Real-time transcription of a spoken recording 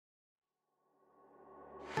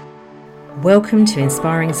Welcome to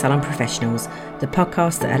Inspiring Salon Professionals, the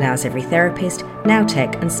podcast that allows every therapist, nail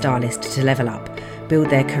tech and stylist to level up, build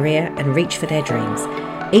their career and reach for their dreams.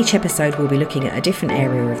 Each episode will be looking at a different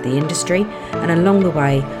area of the industry, and along the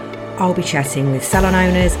way I'll be chatting with salon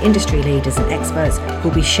owners, industry leaders and experts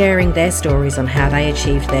who'll be sharing their stories on how they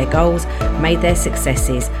achieved their goals, made their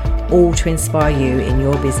successes, all to inspire you in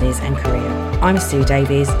your business and career. I'm Sue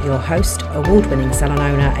Davies, your host, award-winning salon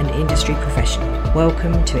owner and industry professional.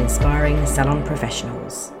 Welcome to Inspiring Salon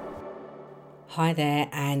Professionals. Hi there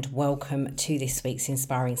and welcome to this week's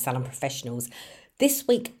Inspiring Salon Professionals. This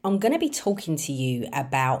week I'm going to be talking to you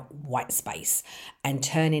about white space and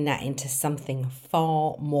turning that into something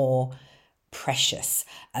far more precious,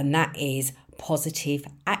 and that is positive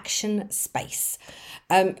action space.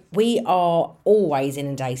 We are always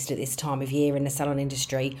inundated at this time of year in the salon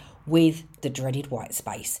industry with the dreaded white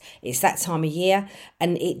space. It's that time of year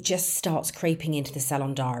and it just starts creeping into the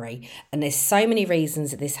salon diary. And there's so many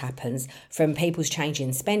reasons that this happens, from people's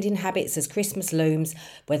changing spending habits as Christmas looms,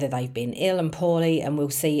 whether they've been ill and poorly, and we'll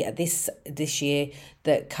see this year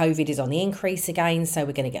that COVID is on the increase again. So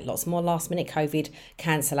we're going to get lots more last minute COVID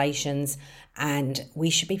cancellations, and we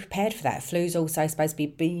should be prepared for that. Flu's also supposed to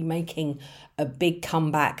be making a big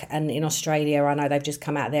comeback, and in Australia I know they've just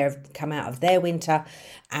come out of their winter,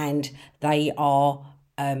 and they are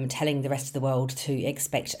telling the rest of the world to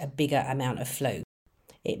expect a bigger amount of flu.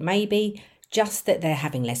 It may be just that they're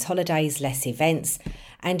having less holidays, less events,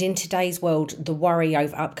 and in today's world the worry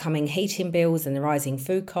over upcoming heating bills and the rising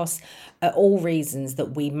food costs are all reasons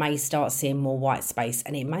that we may start seeing more white space,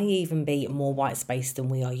 and it may even be more white space than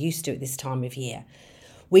we are used to at this time of year.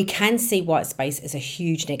 We can see white space as a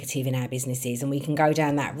huge negative in our businesses, and we can go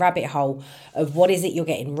down that rabbit hole of what is it you're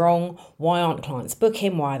getting wrong, why aren't clients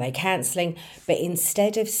booking, why are they cancelling? But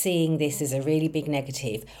instead of seeing this as a really big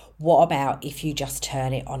negative, what about if you just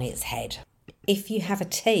turn it on its head? If you have a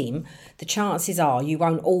team, the chances are you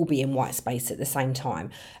won't all be in white space at the same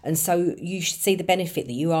time. And so you should see the benefit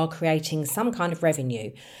that you are creating some kind of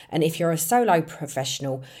revenue. And if you're a solo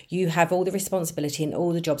professional, you have all the responsibility and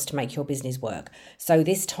all the jobs to make your business work. So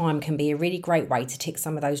this time can be a really great way to tick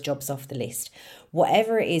some of those jobs off the list.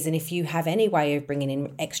 Whatever it is, and if you have any way of bringing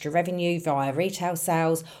in extra revenue via retail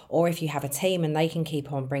sales, or if you have a team and they can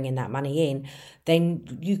keep on bringing that money in,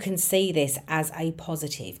 then you can see this as a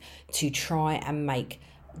positive to try and make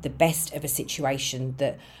the best of a situation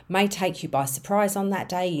that may take you by surprise on that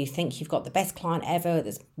day. You think you've got the best client ever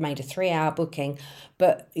that's made a 3-hour booking,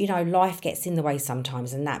 but life gets in the way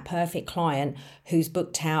sometimes, and that perfect client who's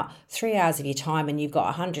booked out 3 hours of your time and you've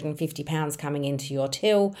got £150 coming into your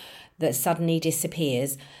till that suddenly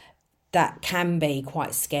disappears, that can be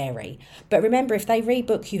quite scary. But remember, if they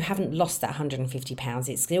rebook, you haven't lost that £150.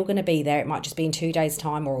 It's still going to be there. It might just be in 2 days'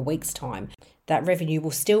 time or a week's time. That revenue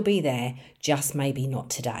will still be there, just maybe not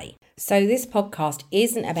today. So this podcast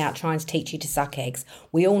isn't about trying to teach you to suck eggs.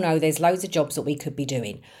 We all know there's loads of jobs that we could be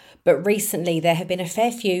doing. But recently there have been a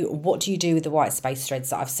fair few what do you do with the white space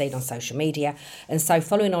threads that I've seen on social media. And so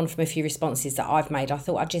following on from a few responses that I've made, I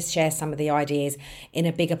thought I'd just share some of the ideas in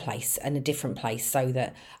a bigger place and a different place, so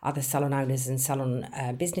that other salon owners and salon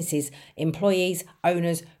businesses, employees,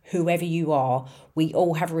 owners, whoever you are, we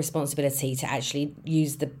all have a responsibility to actually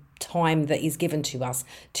use the time that is given to us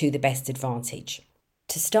to the best advantage.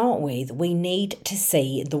 To start with, we need to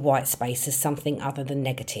see the white space as something other than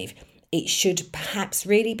negative. It should perhaps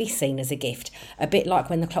really be seen as a gift, a bit like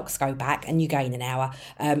when the clocks go back and you gain an hour.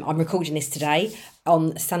 I'm recording this today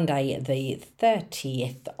on Sunday, the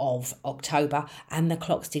 30th of October, and the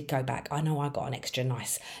clocks did go back. I know I got an extra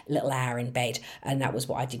nice little hour in bed, and that was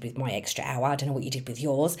what I did with my extra hour. I don't know what you did with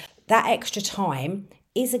yours. That extra time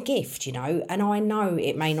is a gift, and I know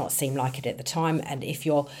it may not seem like it at the time, and if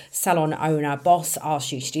your salon owner boss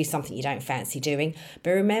asks you to do something you don't fancy doing, but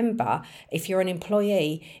remember, if you're an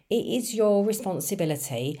employee, it is your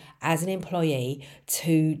responsibility as an employee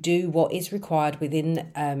to do what is required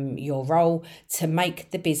within your role to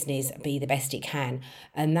make the business be the best it can,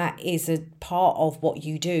 and that is a part of what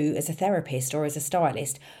you do as a therapist or as a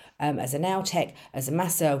stylist. As a nail tech, as a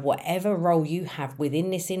masseur, whatever role you have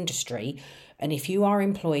within this industry, and if you are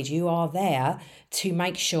employed, you are there to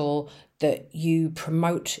make sure that you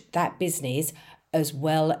promote that business as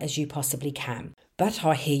well as you possibly can. But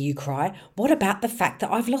I hear you cry, what about the fact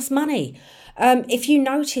that I've lost money? If you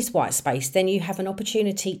notice white space, then you have an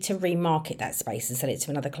opportunity to remarket that space and sell it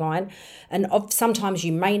to another client. And sometimes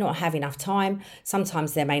you may not have enough time.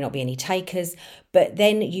 Sometimes there may not be any takers, but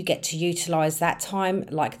then you get to utilise that time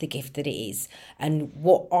like the gift that it is, and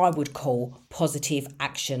what I would call positive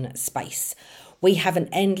action space. We have an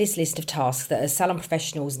endless list of tasks that as salon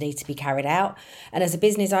professionals need to be carried out. And as a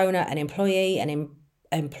business owner, an employee,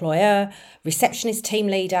 employer, receptionist, team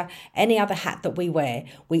leader, any other hat that we wear,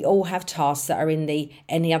 we all have tasks that are in the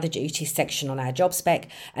any other duties section on our job spec,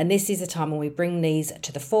 and this is a time when we bring these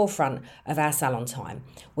to the forefront of our salon time.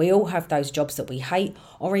 We all have those jobs that we hate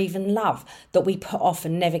or even love that we put off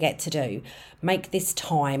and never get to do. Make this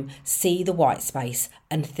time, see the white space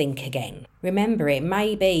and think again. Remember, it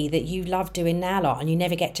may be that you love doing nail art and you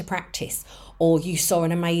never get to practice, or you saw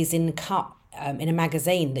an amazing cut in a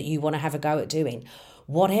magazine that you want to have a go at doing.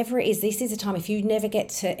 Whatever it is, this is a time, if you never get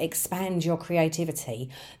to expand your creativity,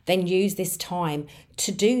 then use this time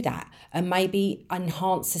to do that and maybe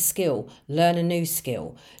enhance a skill, learn a new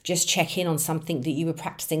skill, just check in on something that you were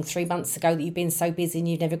practicing 3 months ago that you've been so busy and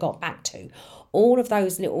you've never got back to. All of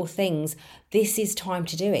those little things, this is time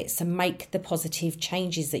to do it. So make the positive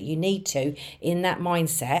changes that you need to in that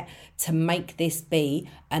mindset to make this be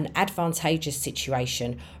an advantageous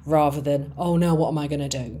situation rather than, oh no, what am I going to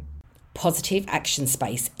do? Positive action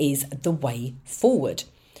space is the way forward.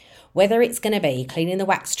 Whether it's going to be cleaning the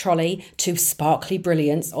wax trolley to sparkly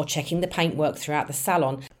brilliance or checking the paintwork throughout the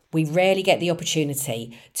salon, we rarely get the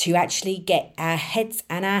opportunity to actually get our heads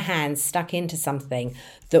and our hands stuck into something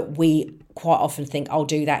that we quite often think, I'll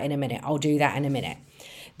do that in a minute, I'll do that in a minute.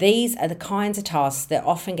 These are the kinds of tasks that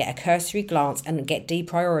often get a cursory glance and get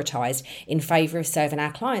deprioritised in favour of serving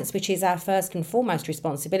our clients, which is our first and foremost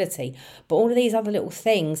responsibility. But all of these other little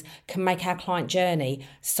things can make our client journey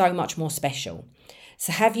so much more special.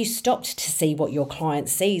 So have you stopped to see what your client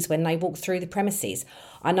sees when they walk through the premises?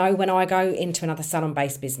 I know when I go into another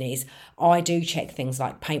salon-based business, I do check things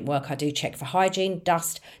like paintwork, I do check for hygiene,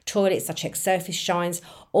 dust, toilets, I check surface shines,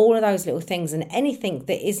 all of those little things, and anything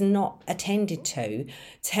that is not attended to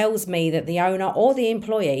tells me that the owner or the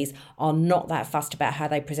employees are not that fussed about how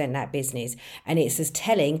they present that business. And it's as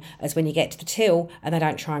telling as when you get to the till and they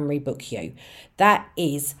don't try and rebook you. That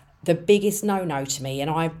is the biggest no-no to me.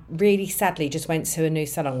 And I really sadly just went to a new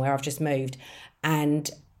salon where I've just moved and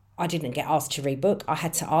I didn't get asked to rebook. I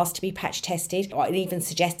had to ask to be patch tested. I even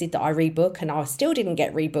suggested that I rebook and I still didn't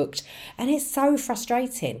get rebooked. And it's so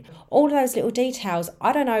frustrating. All of those little details,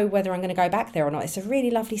 I don't know whether I'm going to go back there or not. It's a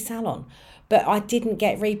really lovely salon, but I didn't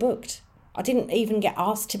get rebooked. I didn't even get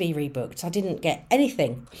asked to be rebooked. I didn't get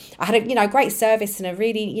anything. I had a great service and a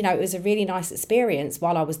really, it was a really nice experience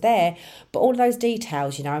while I was there. But all of those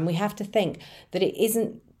details, and we have to think that it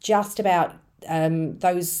isn't just about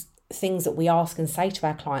those things that we ask and say to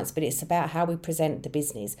our clients, but it's about how we present the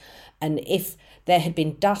business. And if there had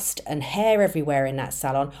been dust and hair everywhere in that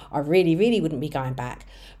salon, I really, really wouldn't be going back.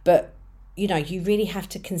 But, you really have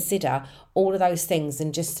to consider all of those things,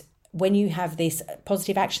 and just when you have this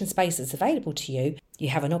positive action space that's available to you, you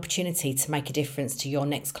have an opportunity to make a difference to your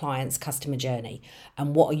next client's customer journey.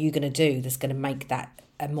 And what are you going to do that's going to make that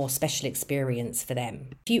a more special experience for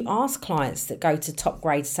them? If you ask clients that go to top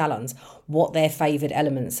grade salons what their favoured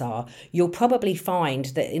elements are, you'll probably find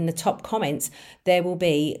that in the top comments, there will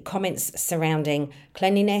be comments surrounding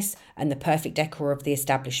cleanliness and the perfect decor of the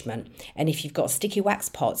establishment. And if you've got sticky wax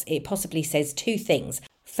pots, it possibly says two things.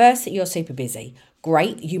 First, that you're super busy.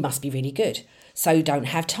 Great, you must be really good. So you don't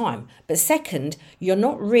have time. But second, you're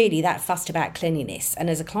not really that fussed about cleanliness. And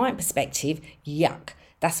as a client perspective, yuck.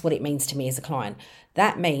 That's what it means to me as a client.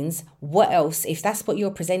 That means what else, if that's what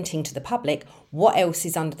you're presenting to the public, what else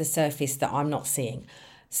is under the surface that I'm not seeing?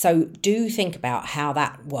 So do think about how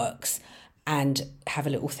that works and have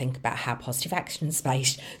a little think about how positive action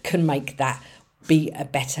space can make that be a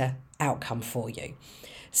better outcome for you.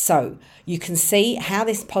 So you can see how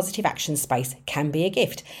this positive action space can be a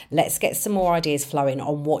gift. Let's get some more ideas flowing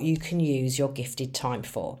on what you can use your gifted time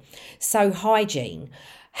for. So hygiene.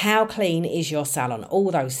 How clean is your salon? All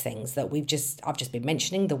those things that I've just been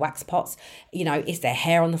mentioning, the wax pots, is there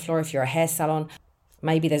hair on the floor if you're a hair salon?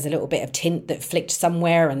 Maybe there's a little bit of tint that flicked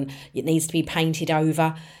somewhere and it needs to be painted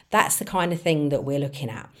over. That's the kind of thing that we're looking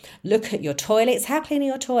at. Look at your toilets. How clean are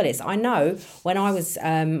your toilets? I know when I was,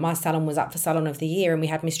 my salon was up for Salon of the Year and we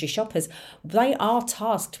had mystery shoppers, they are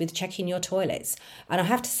tasked with checking your toilets. And I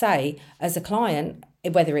have to say, as a client,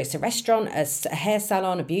 whether it's a restaurant, a hair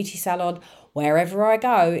salon, a beauty salon, wherever I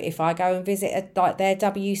go, if I go and visit their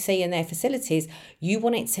WC and their facilities, you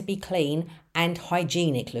want it to be clean and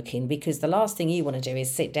hygienic looking, because the last thing you want to do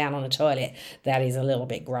is sit down on a toilet that is a little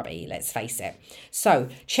bit grubby, let's face it. So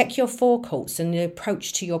check your forecourts and the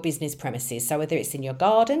approach to your business premises. So whether it's in your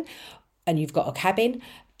garden and you've got a cabin,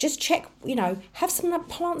 Just check, have some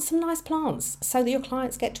nice plants so that your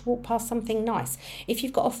clients get to walk past something nice. If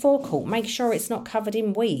you've got a forecourt, make sure it's not covered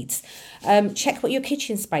in weeds. Check what your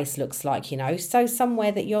kitchen space looks like, So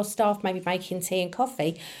somewhere that your staff may be making tea and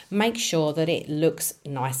coffee, make sure that it looks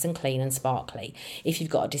nice and clean and sparkly. If you've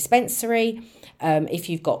got a dispensary, if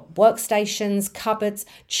you've got workstations, cupboards,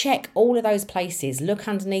 check all of those places. Look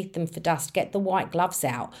underneath them for dust. Get the white gloves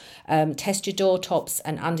out. Test your door tops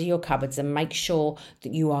and under your cupboards and make sure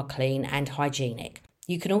that you are clean and hygienic.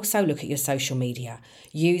 You can also look at your social media.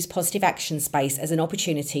 Use Positive Action Space as an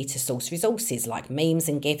opportunity to source resources like memes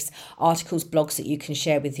and GIFs, articles, blogs that you can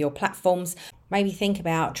share with your platforms. Maybe think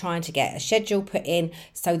about trying to get a schedule put in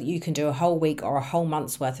so that you can do a whole week or a whole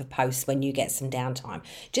month's worth of posts when you get some downtime.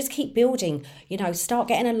 Just keep building, start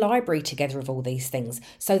getting a library together of all these things.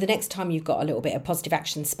 So the next time you've got a little bit of positive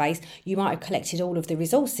action space, you might have collected all of the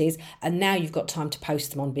resources and now you've got time to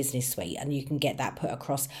post them on Business Suite and you can get that put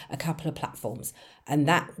across a couple of platforms. And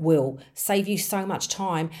that will save you so much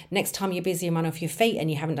time. Next time you're busy and run off your feet and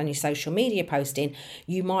you haven't done your social media posting,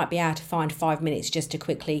 you might be able to find 5 minutes just to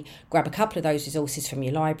quickly grab a couple of those resources from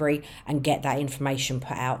your library and get that information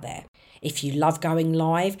put out there. If you love going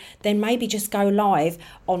live, then maybe just go live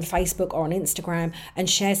on Facebook or on Instagram and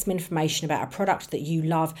share some information about a product that you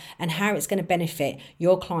love and how it's going to benefit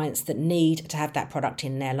your clients that need to have that product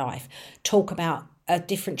in their life. Talk about a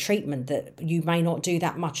different treatment that you may not do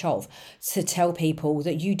that much of, to tell people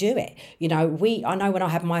that you do it. I know when I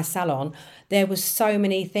had my salon, there was so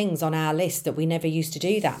many things on our list that we never used to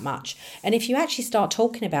do that much. And if you actually start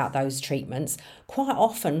talking about those treatments, quite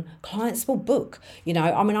often clients will book. I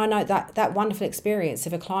know that wonderful experience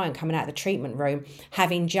of a client coming out of the treatment room,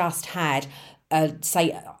 having just had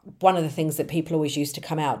say one of the things that people always used to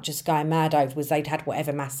come out just going mad over was they'd had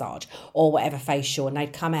whatever massage or whatever facial, and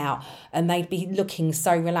they'd come out and they'd be looking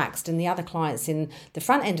so relaxed, and the other clients in the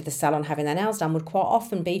front end of the salon having their nails done would quite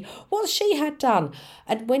often be what she had done.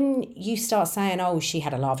 And when you start saying, oh, she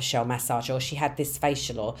had a lava shell massage, or she had this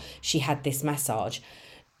facial, or she had this massage,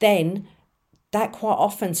 then that quite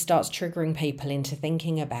often starts triggering people into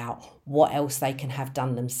thinking about what else they can have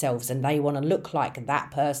done themselves, and they want to look like that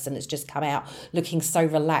person that's just come out looking so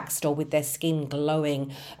relaxed or with their skin glowing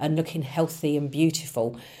and looking healthy and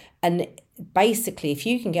beautiful. And basically, if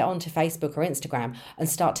you can get onto Facebook or Instagram and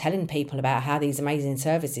start telling people about how these amazing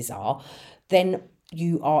services are, then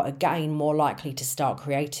you are again more likely to start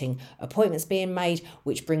creating appointments being made,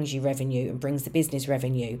 which brings you revenue and brings the business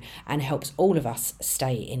revenue and helps all of us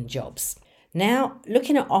stay in jobs. Now,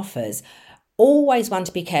 looking at offers, always one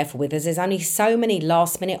to be careful with, as there's only so many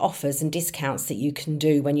last minute offers and discounts that you can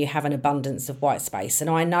do when you have an abundance of white space. And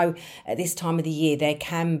I know at this time of the year there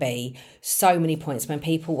can be so many points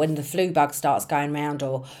when the flu bug starts going round,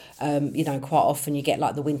 or quite often you get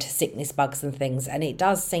like the winter sickness bugs and things, and it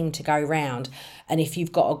does seem to go round. And if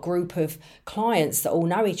you've got a group of clients that all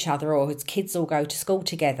know each other, or whose kids all go to school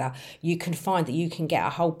together, you can find that you can get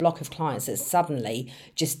a whole block of clients that suddenly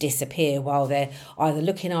just disappear while they're either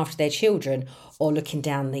looking after their children or looking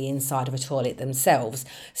down the inside of a toilet themselves.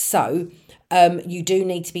 So you do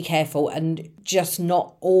need to be careful and just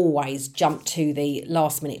not always jump to the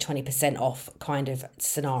last minute 20% off kind of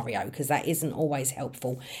scenario, because that isn't always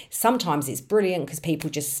helpful. Sometimes it's brilliant because people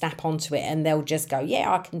just snap onto it and they'll just go,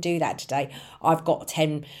 yeah, I can do that today. I've got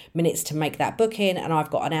 10 minutes to make that booking, and I've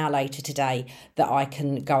got an hour later today that I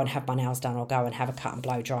can go and have my nails done or go and have a cut and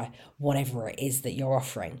blow dry, whatever it is that you're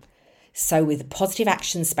offering. So with positive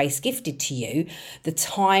action space gifted to you, the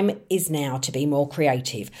time is now to be more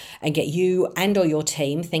creative and get you and or your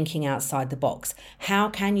team thinking outside the box. How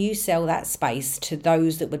can you sell that space to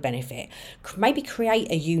those that would benefit? Maybe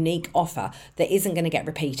create a unique offer that isn't going to get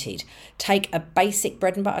repeated. Take a basic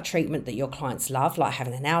bread and butter treatment that your clients love, like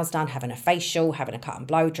having their nails done, having a facial, having a cut and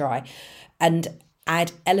blow dry, and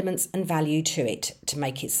add elements and value to it to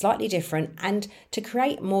make it slightly different and to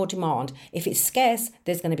create more demand. If it's scarce,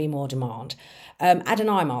 there's going to be more demand. Add an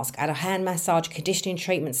eye mask, add a hand massage, conditioning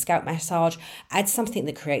treatment, scalp massage, add something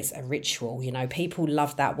that creates a ritual. People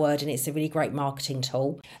love that word and it's a really great marketing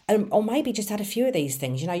tool. Or maybe just add a few of these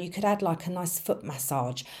things. You could add like a nice foot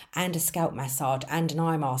massage and a scalp massage and an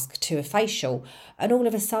eye mask to a facial. And all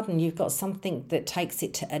of a sudden you've got something that takes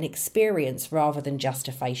it to an experience rather than just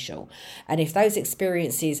a facial. And if those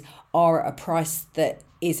experiences are at a price that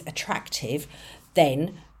is attractive,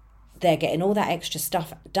 then they're getting all that extra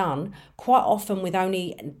stuff done, quite often with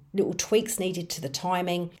only little tweaks needed to the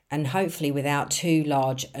timing and hopefully without too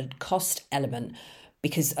large a cost element,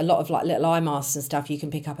 because a lot of like little eye masks and stuff you can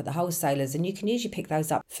pick up at the wholesalers, and you can usually pick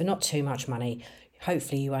those up for not too much money.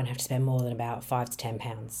 hopefully you won't have to spend more than about £5 to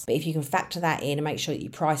 £10. But if you can factor that in and make sure that you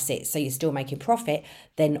price it so you're still making profit,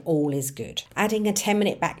 then all is good. Adding a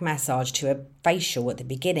 10-minute back massage to a facial at the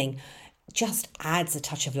beginning just adds a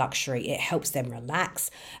touch of luxury. It helps them relax.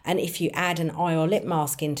 And if you add an eye or lip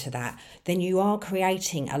mask into that, then you are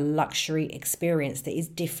creating a luxury experience that is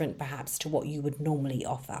different perhaps to what you would normally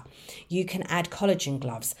offer. You can add collagen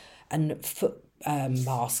gloves and foot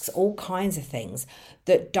masks, all kinds of things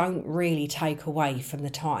that don't really take away from the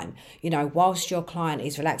time. Whilst your client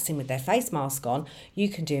is relaxing with their face mask on, you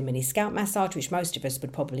can do a mini scalp massage, which most of us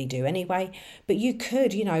would probably do anyway. But you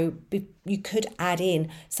could, you could add in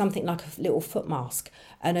something like a little foot mask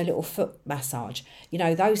and a little foot massage.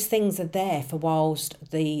 Those things are there for whilst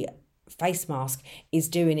the face mask is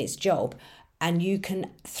doing its job. And you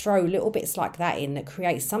can throw little bits like that in that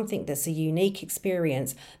create something that's a unique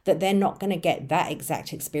experience that they're not going to get that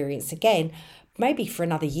exact experience again, maybe for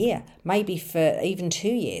another year, maybe for even 2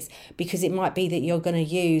 years, because it might be that you're going to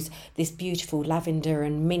use this beautiful lavender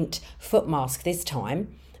and mint foot mask this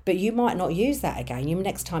time, but you might not use that again.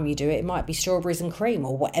 Next time you do it, it might be strawberries and cream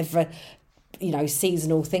or whatever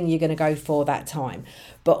seasonal thing you're going to go for that time.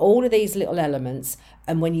 But all of these little elements,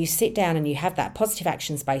 and when you sit down and you have that positive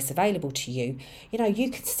action space available to you,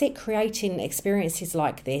 you can sit creating experiences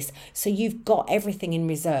like this, so you've got everything in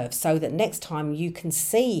reserve, so that next time you can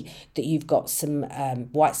see that you've got some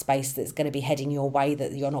white space that's going to be heading your way,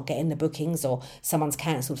 that you're not getting the bookings, or someone's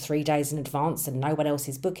cancelled 3 days in advance and no one else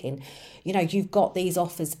is booking. You've got these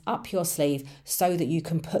offers up your sleeve so that you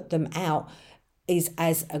can put them out is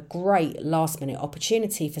as a great last minute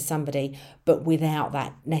opportunity for somebody, but without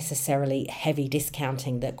that necessarily heavy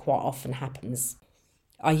discounting that quite often happens.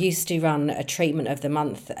 I used to run a treatment of the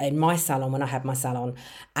month in my salon when I had my salon,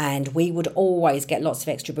 and we would always get lots of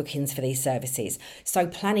extra bookings for these services. So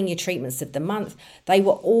planning your treatments of the month, they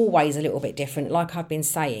were always a little bit different. Like I've been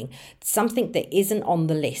saying, something that isn't on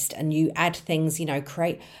the list, and you add things,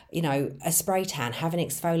 create, a spray tan, have an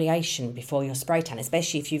exfoliation before your spray tan,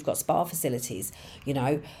 especially if you've got spa facilities,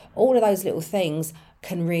 all of those little things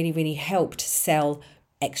can really, really help to sell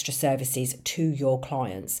extra services to your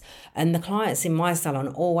clients. And the clients in my salon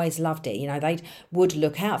always loved it. They would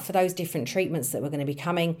look out for those different treatments that were going to be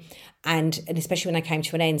coming, and especially when they came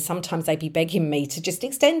to an end, sometimes they'd be begging me to just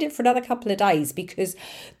extend it for another couple of days because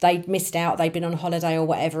they'd missed out, they'd been on holiday or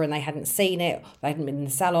whatever, and they hadn't seen it, they hadn't been in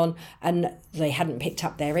the salon, and they hadn't picked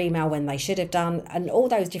up their email when they should have done, and all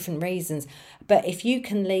those different reasons. But if you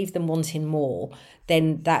can leave them wanting more,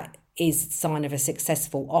 then that is a sign of a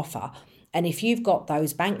successful offer. And if you've got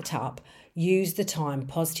those banked up, use the time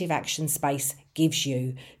positive action space gives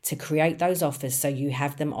you to create those offers so you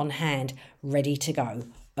have them on hand, ready to go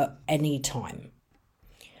at any time.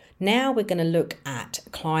 Now we're going to look at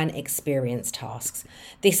client experience tasks.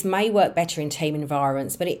 This may work better in team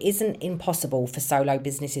environments, but it isn't impossible for solo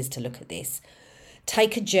businesses to look at this.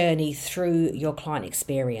 Take a journey through your client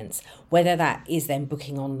experience, whether that is them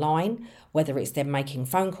booking online, whether it's them making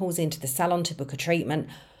phone calls into the salon to book a treatment.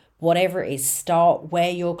 Whatever it is, start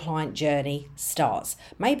where your client journey starts.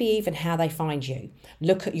 Maybe even how they find you.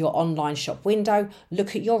 Look at your online shop window.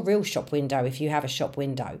 Look at your real shop window if you have a shop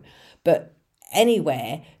window. But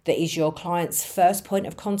anywhere that is your client's first point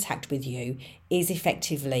of contact with you is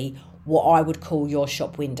effectively what I would call your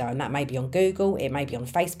shop window. And that may be on Google, it may be on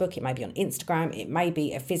Facebook, it may be on Instagram, it may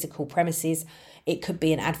be a physical premises, it could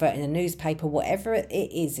be an advert in a newspaper, whatever it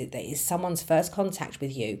is that is someone's first contact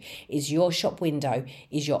with you is your shop window,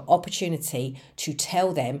 is your opportunity to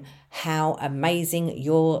tell them how amazing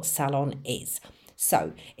your salon is.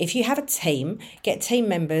 So if you have a team, get team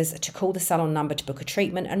members to call the salon number to book a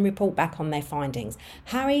treatment and report back on their findings.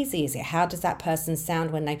 How easy is it? How does that person sound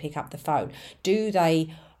when they pick up the phone? Do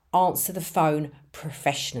they answer the phone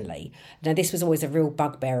professionally? Now, this was always a real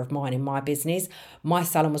bugbear of mine in my business. My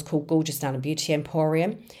salon was called Gorgeous Style and Beauty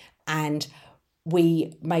Emporium, and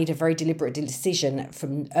we made a very deliberate decision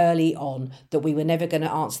from early on that we were never going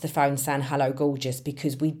to answer the phone saying hello gorgeous,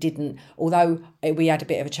 because we didn't, although we had a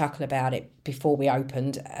bit of a chuckle about it before we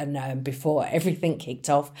opened and before everything kicked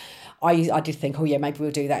off. I did think, oh yeah, maybe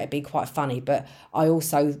we'll do that, it'd be quite funny, but I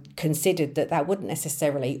also considered that wouldn't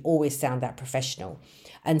necessarily always sound that professional.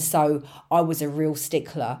 And so I was a real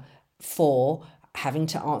stickler for having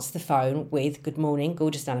to answer the phone with, good morning,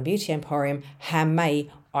 Gorgeous Style and Beauty Emporium, how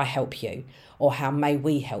may I help you? Or how may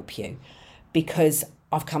we help you? Because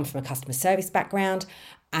I've come from a customer service background,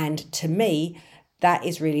 and to me, that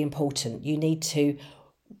is really important. You need to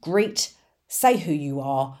greet, say who you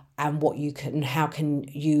are and what you can, how can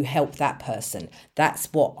you help that person. That's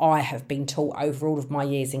what I have been taught over all of my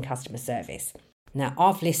years in customer service. Now,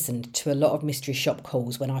 I've listened to a lot of mystery shop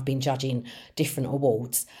calls when I've been judging different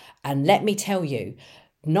awards, and let me tell you,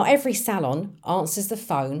 not every salon answers the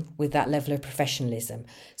phone with that level of professionalism.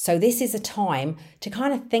 So this is a time to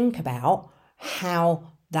kind of think about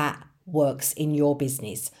how that works in your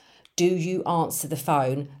business. Do you answer the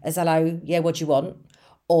phone as hello, yeah, what do you want?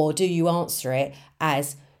 Or do you answer it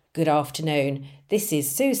as good afternoon, this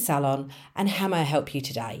is Sue's Salon and how may I help you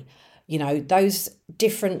today? You know, those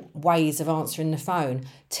different ways of answering the phone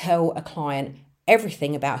tell a client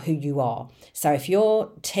everything about who you are. So if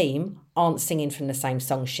your team aren't singing from the same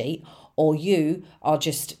song sheet, or you are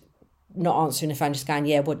just not answering the phone, just going,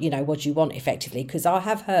 yeah, what do you want effectively? Because I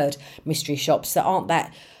have heard mystery shops that aren't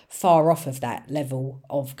that far off of that level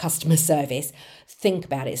of customer service. Think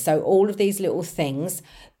about it. So all of these little things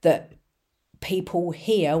that people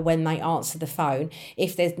hear when they answer the phone,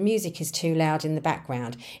 if there's music is too loud in the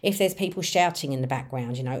background, if there's people shouting in the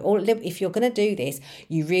background, if you're going to do this,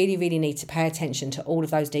 you really, really need to pay attention to all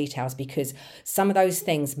of those details, because some of those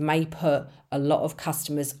things may put a lot of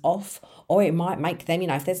customers off, or it might make them,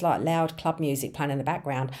 if there's like loud club music playing in the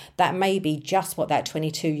background, that may be just what that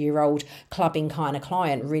 22-year-old clubbing kind of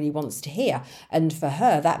client really wants to hear. And for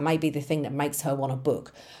her, that may be the thing that makes her want to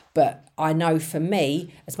book. But I know for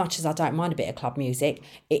me, as much as I don't mind a bit of club music,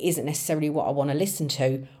 it isn't necessarily what I want to listen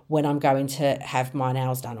to when I'm going to have my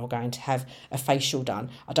nails done or going to have a facial done.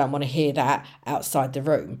 I don't want to hear that outside the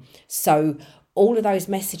room. So all of those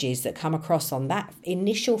messages that come across on that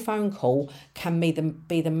initial phone call can be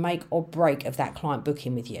the make or break of that client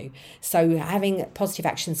booking with you. So having positive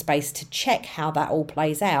action space to check how that all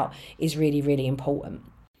plays out is really, really important.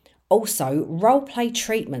 Also, role play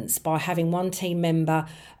treatments by having one team member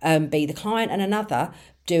be the client and another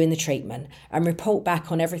doing the treatment, and report back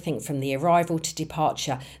on everything from the arrival to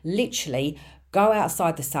departure. Literally go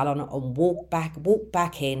outside the salon and walk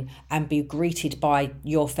back in and be greeted by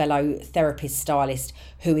your fellow therapist stylist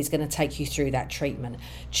who is going to take you through that treatment.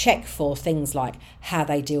 Check for things like how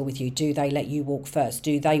they deal with you. Do they let you walk first?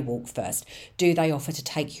 Do they walk first? Do they offer to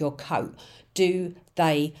take your coat? Do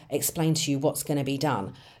they explain to you what's going to be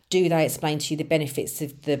done? Do they explain to you the benefits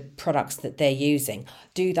of the products that they're using?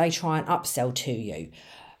 Do they try and upsell to you?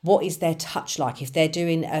 What is their touch like? If they're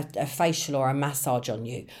doing a facial or a massage on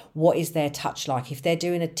you, what is their touch like? If they're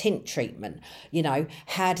doing a tint treatment,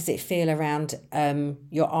 how does it feel around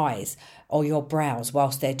your eyes or your brows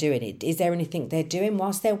whilst they're doing it? Is there anything they're doing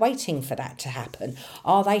whilst they're waiting for that to happen?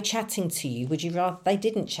 Are they chatting to you? Would you rather they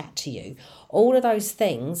didn't chat to you? All of those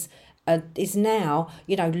things is now,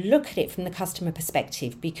 look at it from the customer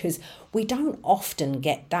perspective, because we don't often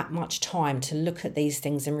get that much time to look at these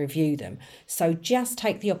things and review them. So just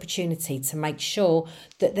take the opportunity to make sure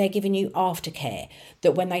that they're giving you aftercare,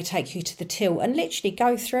 that when they take you to the till and literally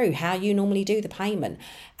go through how you normally do the payment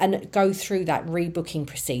and go through that rebooking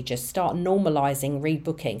procedure, start normalising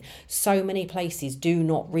rebooking. So many places do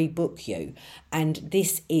not rebook you, and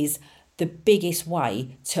this is the biggest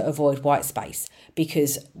way to avoid white space,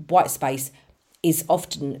 because white space is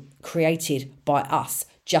often created by us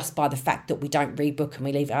just by the fact that we don't rebook and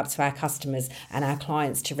we leave it up to our customers and our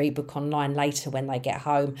clients to rebook online later when they get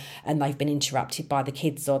home and they've been interrupted by the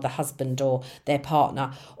kids or the husband or their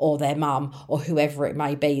partner or their mum or whoever it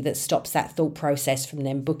may be that stops that thought process from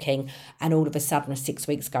them booking, and all of a sudden 6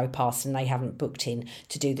 weeks go past and they haven't booked in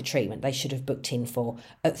to do the treatment they should have booked in for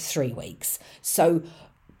at 3 weeks. So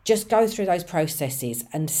just go through those processes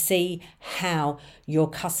and see how your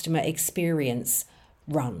customer experience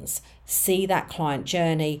runs. See that client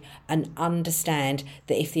journey and understand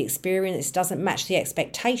that if the experience doesn't match the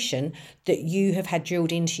expectation that you have had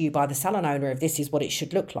drilled into you by the salon owner of this is what it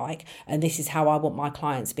should look like and this is how I want my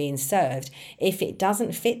clients being served, if it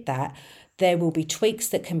doesn't fit that, there will be tweaks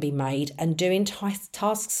that can be made, and doing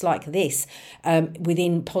tasks like this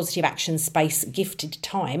within positive action space gifted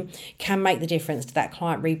time can make the difference to that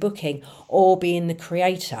client rebooking or being the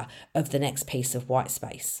creator of the next piece of white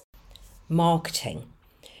space. Marketing.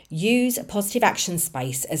 Use positive action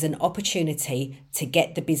space as an opportunity to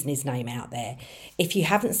get the business name out there. If you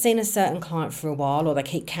haven't seen a certain client for a while or they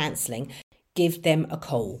keep cancelling, give them a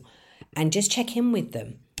call and just check in with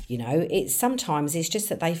them. Sometimes it's just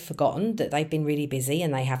that they've forgotten that they've been really busy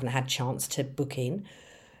and they haven't had chance to book in.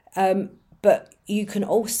 But you can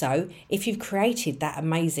also, if you've created that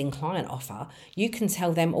amazing client offer, you can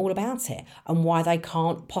tell them all about it and why they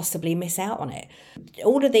can't possibly miss out on it.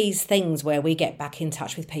 All of these things where we get back in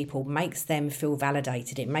touch with people makes them feel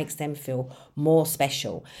validated. It makes them feel more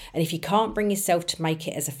special. And if you can't bring yourself to make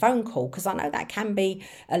it as a phone call, because I know that can be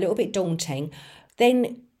a little bit daunting,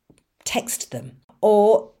 then text them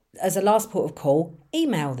or as a last port of call,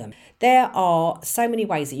 email them. There are so many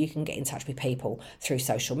ways that you can get in touch with people through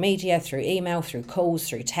social media, through email, through calls,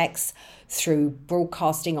 through texts, through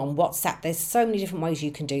broadcasting on WhatsApp. There's so many different ways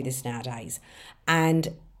you can do this nowadays.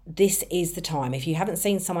 And this is the time. If you haven't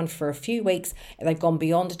seen someone for a few weeks, they've gone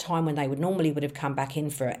beyond a time when they would have come back in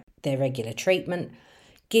for their regular treatment,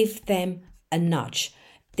 give them a nudge.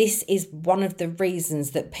 This is one of the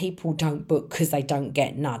reasons that people don't book, because they don't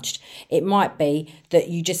get nudged. It might be that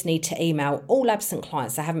you just need to email all absent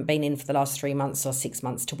clients that haven't been in for the last 3 months or 6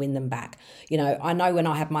 months to win them back. I know when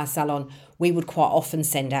I had my salon, we would quite often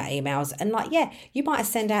send out emails, and you might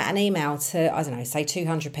send out an email to, say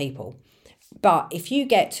 200 people. But if you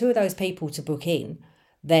get 2 of those people to book in,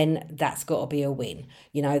 then that's got to be a win.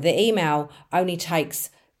 The email only takes,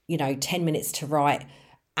 10 minutes to write,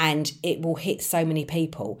 and it will hit so many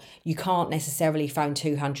people. You can't necessarily phone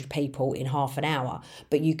 200 people in half an hour,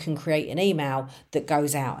 but you can create an email that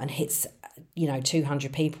goes out and hits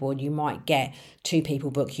 200 people, and you might get 2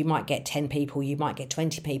 people booked, you might get 10 people, you might get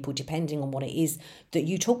 20 people, depending on what it is that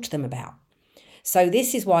you talk to them about. So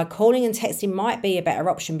this is why calling and texting might be a better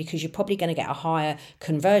option, because you're probably going to get a higher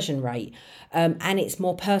conversion rate, and it's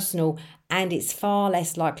more personal, and it's far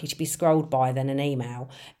less likely to be scrolled by than an email.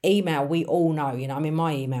 Email, we all know,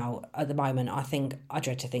 my email at the moment, I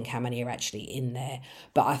dread to think how many are actually in there,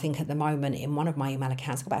 but I think at the moment in one of my email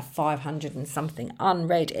accounts, I've got about 500 and something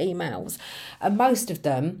unread emails, and most of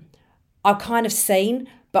them I've kind of seen,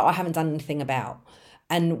 but I haven't done anything about.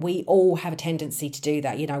 And we all have a tendency to do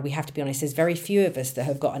that. We have to be honest, there's very few of us that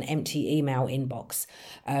have got an empty email inbox.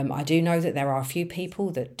 I do know that there are a few people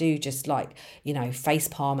that do just face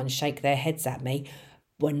palm and shake their heads at me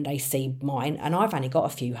when they see mine. And I've only got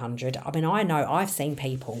a few hundred. I know I've seen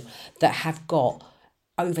people that have got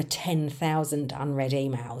over 10,000 unread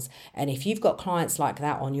emails. And if you've got clients like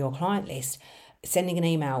that on your client list, sending an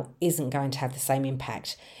email isn't going to have the same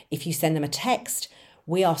impact. If you send them a text,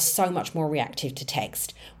 we are so much more reactive to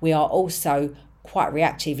text. We are also quite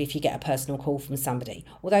reactive if you get a personal call from somebody.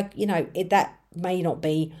 Although, that may not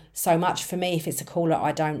be so much for me. If it's a caller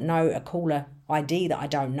I don't know, a caller ID that I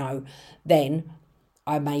don't know, then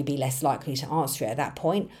I may be less likely to answer it at that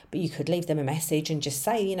point. But you could leave them a message and just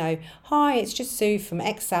say, hi, it's just Sue from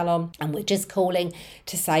X Salon, and we're just calling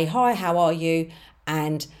to say, hi, how are you?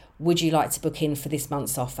 And would you like to book in for this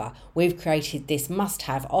month's offer? We've created this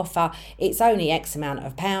must-have offer. It's only X amount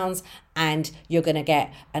of pounds, and you're going to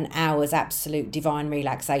get an hour's absolute divine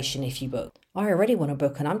relaxation if you book. I already want to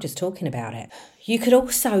book, and I'm just talking about it. You could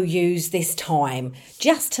also use this time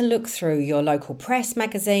just to look through your local press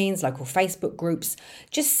magazines, local Facebook groups,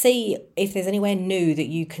 just see if there's anywhere new that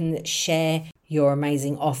you can share your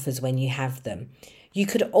amazing offers when you have them. You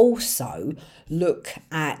could also look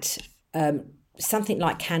at something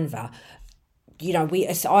like Canva.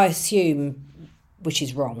 I assume, which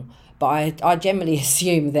is wrong, but I generally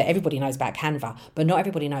assume that everybody knows about Canva, but not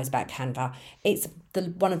everybody knows about Canva. It's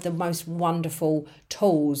one of the most wonderful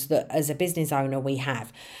tools that as a business owner we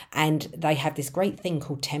have. And they have this great thing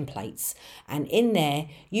called templates. And in there,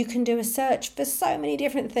 you can do a search for so many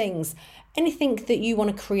different things. Anything that you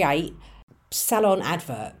want to create, salon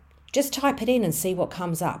advert. Just type it in and see what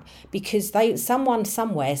comes up, because someone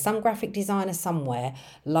somewhere, some graphic designer somewhere,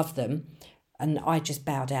 love them. And I just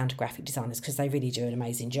bow down to graphic designers because they really do an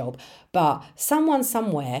amazing job. But someone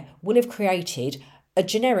somewhere will have created a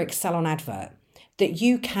generic salon advert that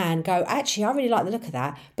you can go, actually, I really like the look of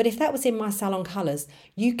that. But if that was in my salon colours,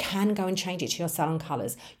 you can go and change it to your salon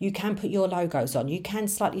colours. You can put your logos on. You can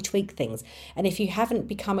slightly tweak things. And if you haven't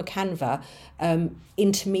become a Canva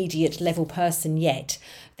intermediate level person yet,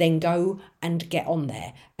 then go and get on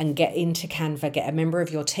there and get into Canva. Get a member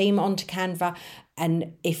of your team onto Canva.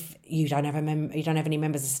 And if you don't have any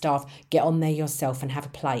members of staff, get on there yourself and have a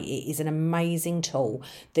play. It is an amazing tool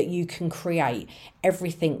that you can create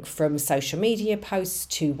everything from social media posts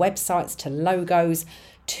to websites to logos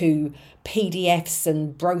to PDFs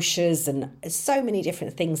and brochures, and so many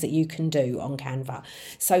different things that you can do on Canva.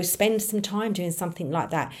 So spend some time doing something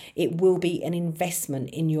like that. It will be an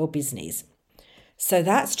investment in your business. So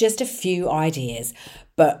that's just a few ideas,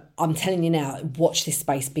 but I'm telling you now, watch this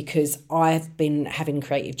space, because I've been having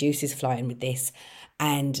creative juices flowing with this,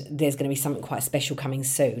 and there's going to be something quite special coming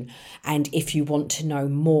soon. And if you want to know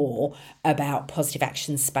more about positive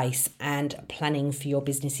action space and planning for your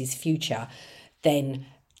business's future, then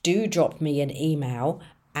do drop me an email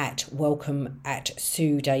at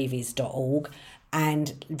welcome@suedavies.org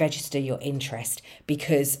and register your interest,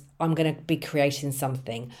 because I'm going to be creating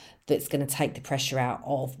something that's going to take the pressure out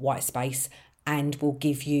of white space and will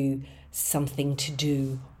give you something to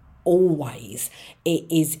do always. It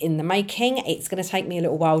is in the making. It's going to take me a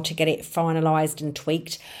little while to get it finalised and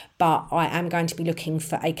tweaked, but I am going to be looking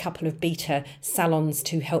for a couple of beta salons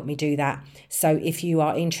to help me do that. So if you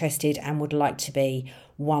are interested and would like to be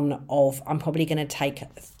one of, I'm probably going to take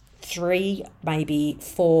 3, maybe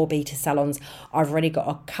 4 beta salons. I've already got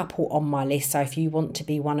a couple on my list, so if you want to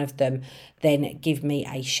be one of them, then give me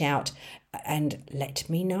a shout and let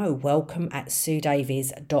me know.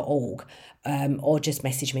 welcome@suedavies.org, or just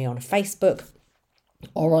message me on Facebook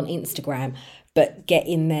or on Instagram. But get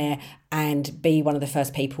in there and be one of the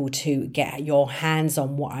first people to get your hands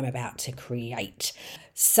on what I'm about to create.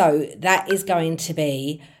 So that is going to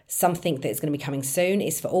be something that's going to be coming soon.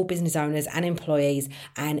 It's for all business owners and employees,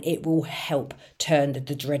 and it will help turn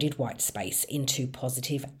the dreaded white space into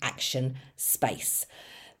positive action space.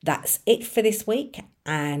 That's it for this week,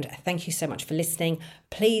 and thank you so much for listening.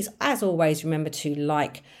 Please, as always, remember to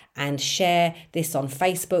like and share this on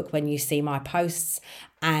Facebook when you see my posts.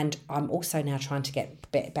 And I'm also now trying to get a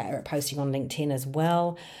bit better at posting on LinkedIn as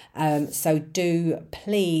well. So do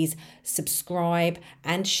please subscribe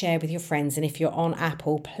and share with your friends. And if you're on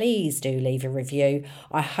Apple, please do leave a review.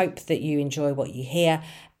 I hope that you enjoy what you hear,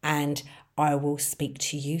 and I will speak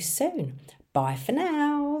to you soon. Bye for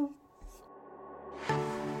now.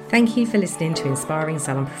 Thank you for listening to Inspiring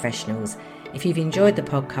Salon Professionals. If you've enjoyed the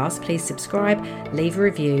podcast, please subscribe, leave a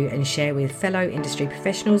review, and share with fellow industry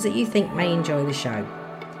professionals that you think may enjoy the show.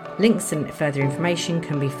 Links and further information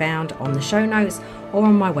can be found on the show notes or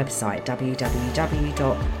on my website,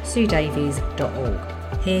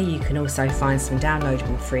 www.suedavies.org. Here you can also find some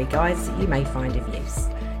downloadable free guides that you may find of use.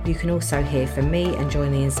 You can also hear from me and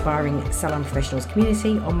join the Inspiring Salon Professionals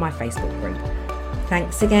community on my Facebook group.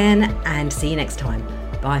 Thanks again, and see you next time.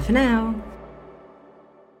 Bye for now.